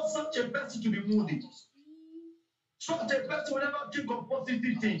will cause such a person to be moody. Such a person will never think of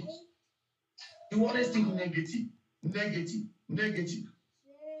positive things. He will always think negative, negative, negative.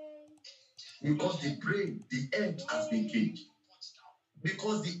 Because the brain, the head has been caged.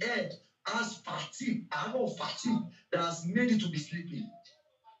 Because the head has fatigue, fatigue that has made it to be sleeping.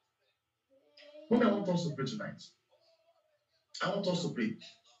 When I want us to pray tonight, I want us to pray.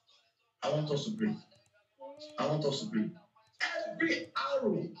 I want us to pray. I want us to pray. Every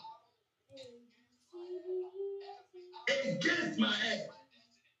arrow against my head,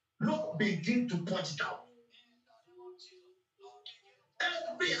 Lord, begin to punch it out.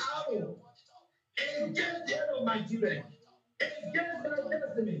 Every arrow against the head of my children, against my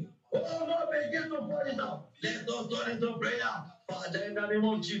destiny, oh Lord, begin to punch it out. Let us turn into prayer. Father, in the name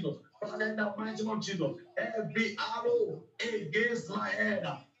of Jesus. Father, in the mighty name of Jesus. Every arrow against my head,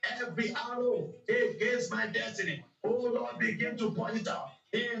 every arrow against my destiny, oh Lord, begin to punch it out.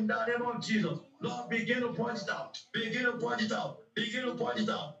 In the name of Jesus. Lord, begin to punch it out. Begin to punch it out. Begin to punch it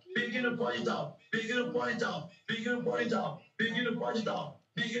out. Begin to punch it out. Begin to punch it out. Begin to punch it out. Begin to punch it out.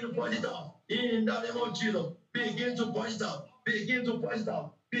 Begin to punch it out. In the name of Jesus. Begin to punch it out. Begin to punch it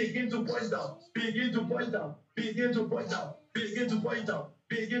out. Begin to punch it out. Begin to punch it out. Begin to punch it out. Begin to punch it out.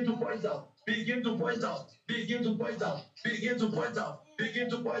 Begin to point out. Begin to point out. Begin to point out. Begin to point out. Begin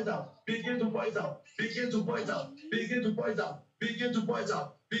to point out. Begin to point out. Begin to point out. Begin to point out. Begin to point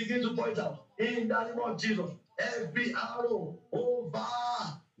out. Begin to point out. In the name of Jesus, every arrow over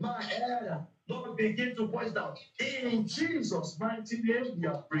my head, Lord, begin to point out. In Jesus' mighty name, we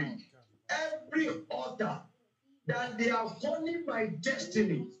are praying. Every altar that they are calling my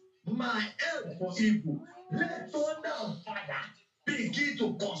destiny my help for evil. Let thunder and fire begin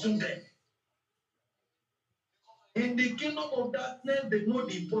to consume them. In the kingdom of darkness, they know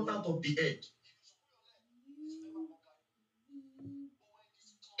the importance of the head.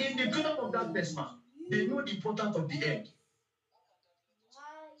 In the kingdom of darkness, man, they know the importance of the head.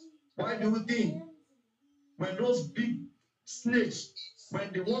 Why do you think when those big snakes,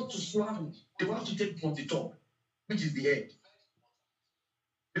 when they want to swallow, they want to take from the top, which is the head?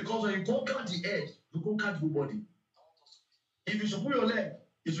 Because when you conquer the head, you conquer the body. If you should put your leg,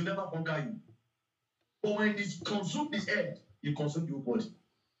 it will never conquer you. But when it consumes the head, you consume your body.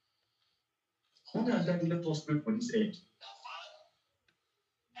 Mommy and Daddy, let us pray for this head.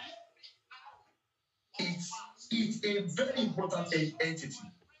 It's a very important entity.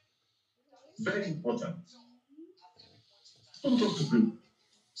 Very important. I want us to pray.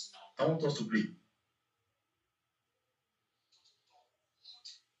 I want us to pray.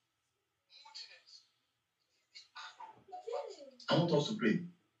 I want us to pray.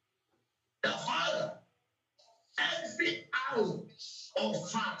 The Father, every arrow of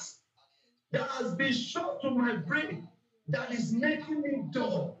fat that has been shot to my brain, that is making me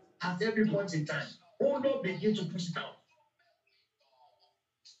dull at every point in time, oh Lord, begin to push it out.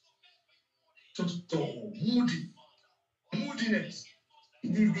 Just dull, moodiness.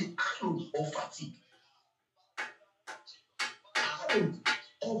 It is the arrow of fatigue. Arrow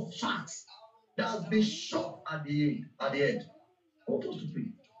of fat that has been shot at the end. I want us to pray.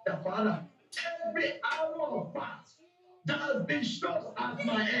 The Father, every arrow of fat that has been shot at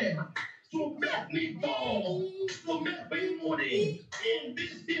my head to make me dull, to make me moody in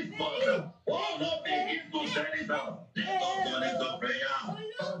this month. Oh Lord, begin to send it out. Let us turn it to prayer.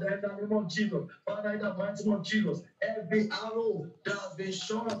 Father, in the name of Jesus, Father, in the mighty name of Jesus, every arrow that has been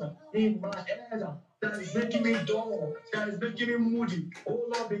shot in my head, that is making me dull, that is making me moody. Oh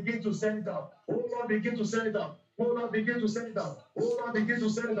Lord, begin to send it out. Oh Lord, begin to send it out. Oh Lord, begin to send it out. Oh Lord, begin to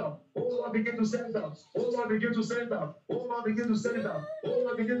send it out. Oh Lord, begin to send it out. Oh Lord, begin to send it out. Oh Lord, begin to send it out. Oh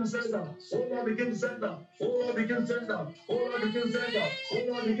Lord, begin to send it out. Oh Lord, begin to send it out. Oh Lord, begin to send it out. Oh Lord, begin to send it out. Oh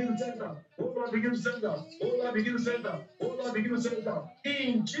Lord, begin to send it out. Oh Lord, begin to send it out. Oh Lord, begin to send it out. Oh Lord, begin to send it out.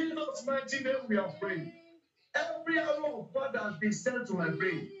 In Jesus' mighty name we are praying. Every arrow of God has been sent to my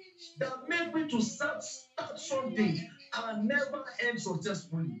brain that made me to start something and never end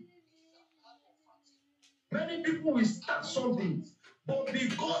successfully. Many people will start something, but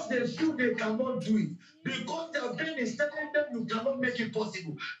because they feel they cannot do it, because their brain is telling them you cannot make it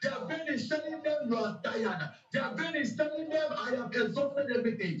possible, their brain is telling them you are tired, their brain is telling them I have exhausted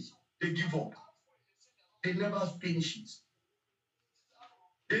everything, they give up. They never finish it.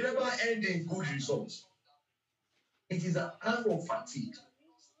 They never end in good results. It is an arrow of fatigue,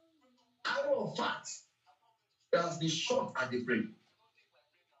 arrow of fat that has been shot at the brain.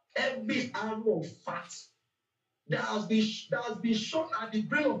 Every arrow of fat that has been shot at the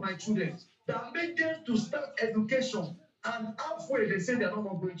brain of my children, that made them to start education, and halfway they say they're not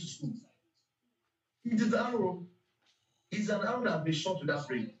going to school. It is an arrow. It's an arrow that has been shot to that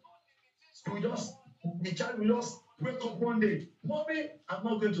brain. The child will just wake up one day, Mommy, I'm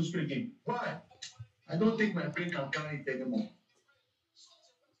not going to school again. Why? I don't think my brain can carry it anymore.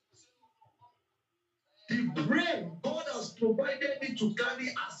 The brain, God has provided it to carry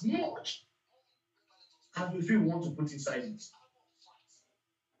as much as we feel we want to put inside it.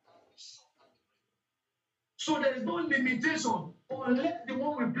 So there is no limitation unless the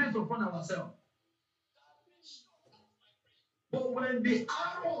one we place upon ourselves. But when the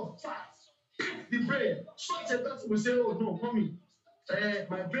arrow of fat hits the brain, such a person will say, oh no, Mommy,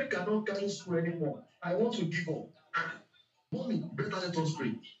 my brain cannot carry school anymore. I want to give up. Mommy, better let us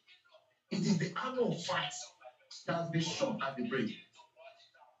pray. It is the arrow of fat that has been shot at the brain.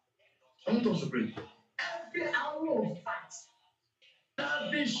 I want us to pray. Every arrow of fat that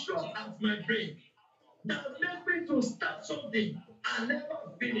has been shot at my brain, that made me to start something and never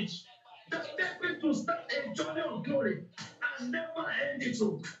finish, that made me to start a journey of glory and never end it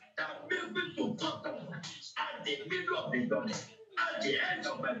so, that made me to cut off at the middle of the journey, at the end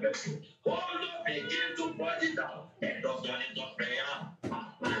of my breakthrough. Oh Lord, begin to point it out. Let us turn into prayer.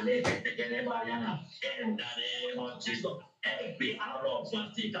 In the name of Jesus, every arrow of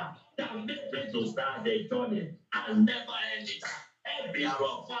fatigue that made me to start a journey and never end it. Every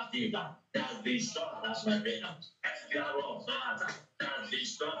arrow of fatigue that has been shot at my brain, every arrow of fat that has been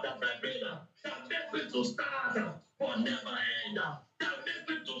shot at my brain, that made me to start but never end, that made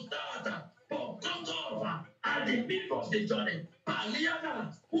me to start but cut off at the middle of the journey. Paliana,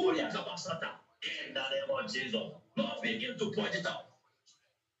 Uriakabasata, in the name of Jesus, Lord, begin to point it out.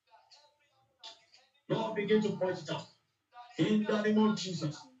 Lord, begin to point it out. In the name of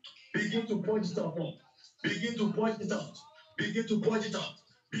Jesus. Begin to point it out. Begin to point it out. Begin to point it out.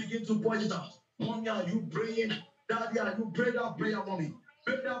 Begin to point it out. Mommy, are you praying? Daddy, are you praying that prayer, mommy?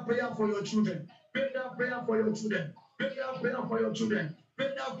 Pray that prayer for your children. Pray that prayer for your children. Pray that prayer for your children.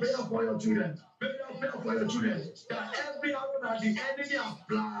 Pray that prayer for your children. Pray that prayer for your children. That every arrow that the enemy has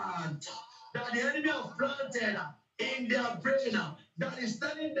planted, that the enemy has planted in their brain, that is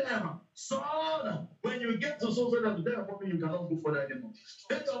telling them, son, when you get to so that tell your mommy you cannot go for that anymore.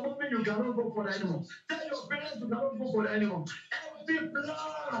 Tell your mommy you cannot go for that anymore. Tell your parents you cannot go for that anymore. Every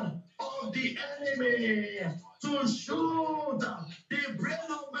plan of the enemy to shoot the brain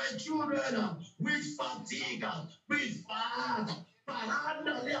of my children with fatigue, with fat,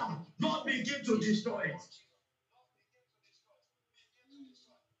 paranoia, Lord, begin to destroy it.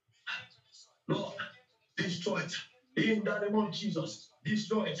 Lord, destroy it. In the name of Jesus,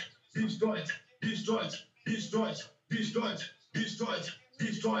 destroy it, destroy it, destroy it, destroy it, destroy it, destroy it,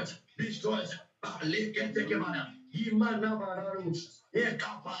 destroy it, destroy it. Lord, begin to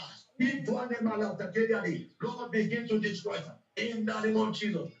destroy it. In the name of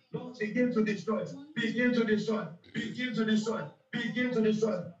Jesus, Lord, begin to destroy it. Begin to destroy it. Begin to destroy it. Begin to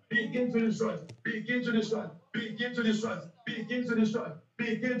destroy it. Begin to destroy it. Begin to destroy it. Begin to destroy it. Begin to destroy it. Begin to destroy it. Begin to destroy it.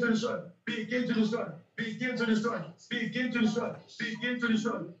 Begin to destroy it. Begin to destroy it. Begin to destroy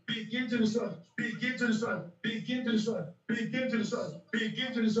it. Begin to destroy it. Begin to destroy it. Begin to destroy it. Begin to destroy it.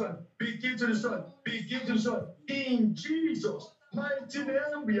 Begin to destroy it. Begin to destroy it. Begin to destroy it. In Jesus' mighty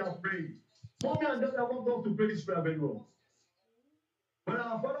name we are praying. Mommy and Dad, I want us to pray this prayer very well. When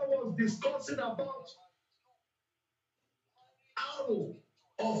our father was discussing about arrow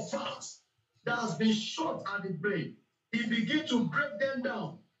of fat that has been shot at the brain, he began to break them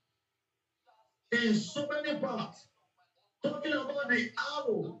down in so many parts, talking about the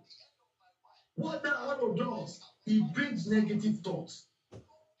arrow. What that arrow does, it brings negative thoughts.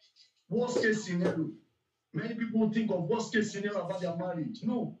 Worst case scenario. Many people think of worst case scenario about their marriage.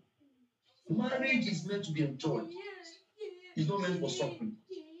 No. Marriage is meant to be enjoyed. It's not meant for suffering.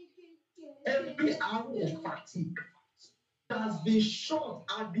 Every arrow of fatigue that has been shot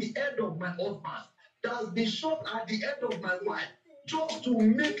at the head of my husband, that has been shot at the head of my wife, just to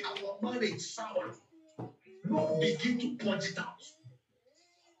make our marriage sour, Lord, begin to point it out.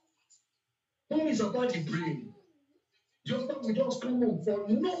 Home is about the brain. The husband will just come home for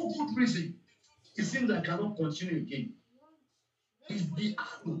no good reason. It seems I cannot continue again. It's the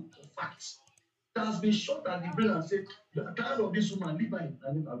arrow of facts that has been shot at the brain and said, you are tired of this woman, leave her and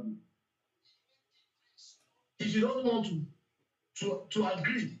let her go. If you don't want to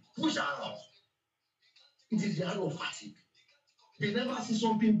agree, push her out. It is the arrow of fatigue. They never see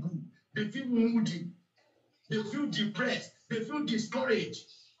something good. They feel moody. They feel depressed. They feel discouraged.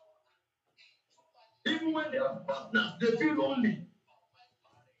 Even when they have partners, they feel lonely.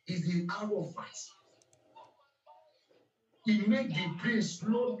 It's the arrow of fatigue. It makes the brain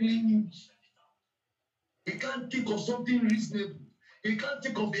slowly. He can't think of something reasonable. He can't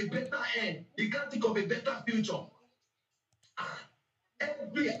think of a better end. He can't think of a better future.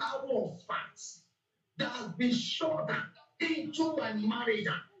 Every arrow of facts that has been shot into my marriage,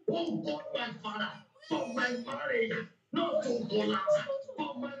 oh God, my Father, for my marriage not to collapse,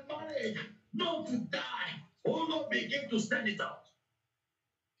 for my marriage not to die, oh Lord, begin to stand it out.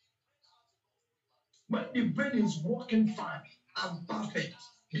 When the brain is working fine and perfect,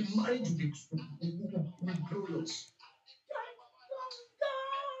 the marriage will be glorious.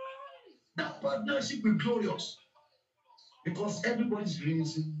 That partnership will be glorious. Because everybody's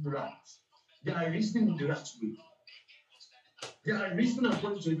reasoning right. They are reasoning in the right way. They are reasoning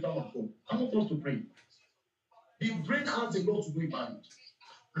according to the power of God. I want us to pray. The brain has a lot to do with marriage.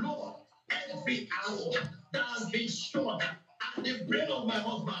 Lord, every arrow that has been shot at the brain of my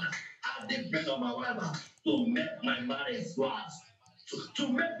husband, at the brain of my wife, to make my marriage worse,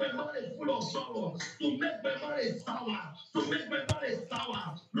 to make my marriage full of sorrow, to make my marriage sour, to make my marriage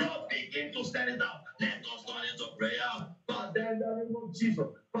sour. Lord, begin to stand it up. Let us turn into prayer. Father, in the name of Jesus,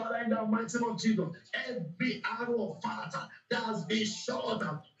 Father, in the mighty name of Jesus, every arrow of fire that has been shot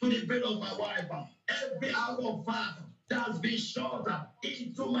to the brain of my wife, every arrow of fire that has been shot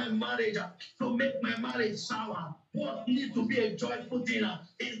into my marriage to make my marriage sour. What needs to be a joyful thing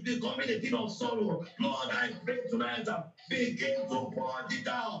is becoming a thing of sorrow. Lord, I pray tonight, begin to point it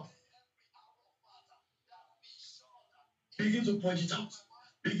out. Begin to point it out.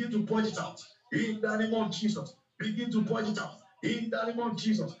 Begin to point it out. In the name of Jesus. Begin to point it out. In the name of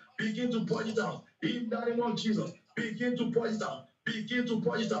Jesus. Begin to point it out. In the name of Jesus. Begin to point it out. Begin to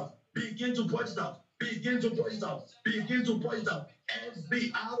point it out. Begin to point it out. Begin to pour it out. Begin to pour it out.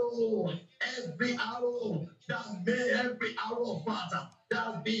 Every arrow that may, every arrow of fire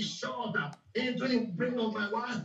that be shot into the brain of my wife.